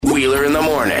Wheeler in the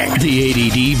morning, the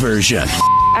ADD version.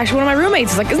 Actually, one of my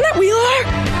roommates is like, isn't that Wheeler?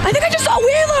 I think I just saw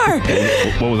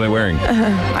Wheeler. What was I wearing?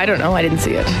 I don't know. I didn't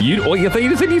see it. You thought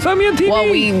you said you saw me on TV?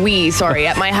 Well, sorry,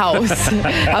 at my house.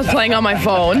 I was playing on my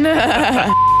phone.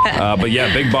 But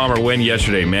yeah, big Bomber win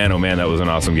yesterday. Man, oh man, that was an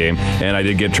awesome game. And I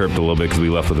did get chirped a little bit because we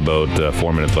left with about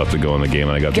 4 minutes left to go in the game,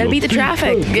 and I got to beat the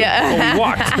traffic. Yeah. We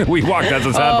walked. We walked. That's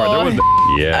the sad part.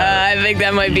 I think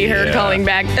that might be her calling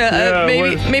back.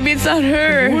 Maybe it's not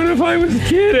her. What if I was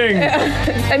kidding?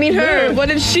 I mean, her. Yeah. What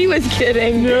if she was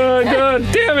kidding? God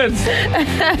damn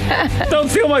it! Don't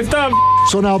steal my stuff.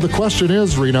 So now the question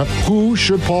is, Rena, who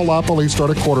should Paul Lapoli start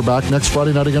at quarterback next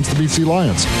Friday night against the BC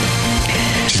Lions?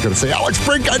 She's going to say Alex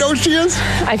Brink. I know she is.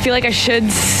 I feel like I should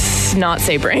not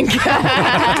say Brink.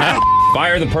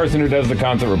 Fire the person who does the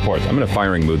concert reports. I'm in a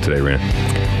firing mood today, Rena.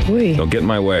 Oui. Don't get in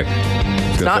my way.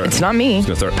 It's not me. I'm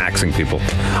going to start axing people.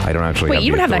 I don't actually Wait,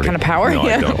 you don't have that kind of power? No,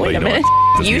 I don't. Wait a minute.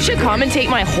 You should commentate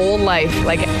my whole life,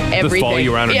 like everything. Just follow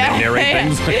you around and narrate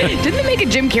things? Didn't they make a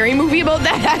Jim Carrey movie about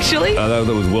that, actually? That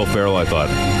was Will Ferrell, I thought.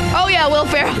 Oh, yeah, Will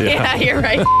Ferrell. Yeah, you're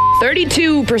right.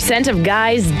 32% of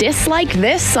guys dislike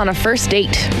this on a first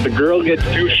date. The girl gets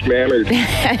too schmammered.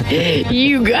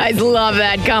 You guys love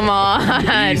that. Come on.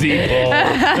 Easy.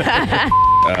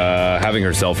 Having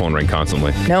her cell phone ring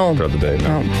constantly. No. Throughout the day.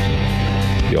 No.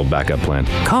 The old backup plan.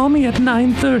 Call me at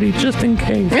 9:30 just in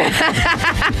case.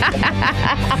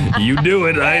 You do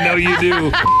it. I know you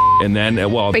do. And then,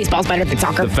 baseball's better than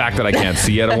soccer. The fact that I can't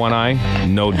see out of one eye,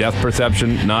 no depth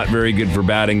perception, not very good for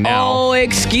batting now. Oh,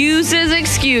 excuses.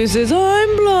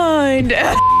 I'm blind.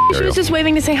 She was just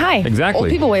waving to say hi. Exactly. Old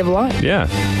people wave a lot. Yeah.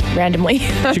 Randomly.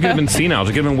 She could have been senile.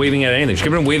 She could have been waving at anything. She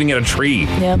could have been waving at a tree.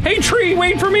 Yeah. Hey, tree,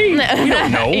 wait for me. We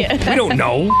don't know. Yeah. We don't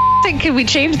know. Can we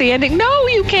change the ending? No,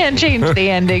 you can't change the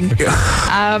ending.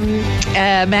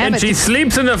 And she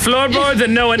sleeps in the floorboards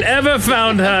and no one ever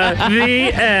found her.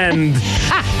 The end.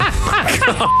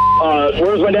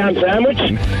 Where's my damn sandwich?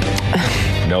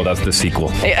 No, that's the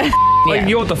sequel. Yeah. Like,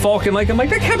 you know what the Falcon like? I'm like,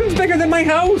 that cabin's bigger than my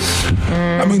house.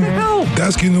 I mean,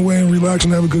 that's getting away and relax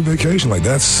and have a good vacation. Like,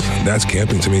 that's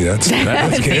camping to me. That's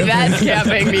camping. That's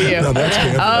camping to you. No, that's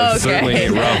camping. Oh, okay. Certainly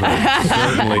ain't rubber.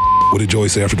 Certainly. What did Joey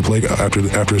say after the play? After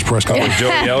his press conference? Joey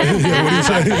yelled. What did he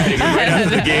say? Right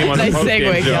after the game on the Nice post-game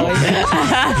segue, show.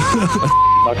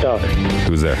 Knocked out.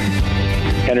 Who's there?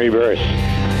 Henry Burris.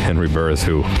 Henry Burris,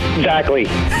 who? Exactly.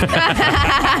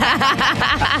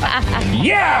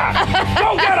 Yeah!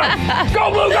 Go get him!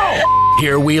 Go, Blue, go!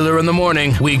 Hear Wheeler in the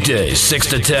morning, weekdays 6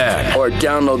 to 10. Or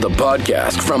download the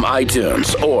podcast from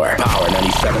iTunes or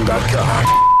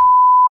power97.com.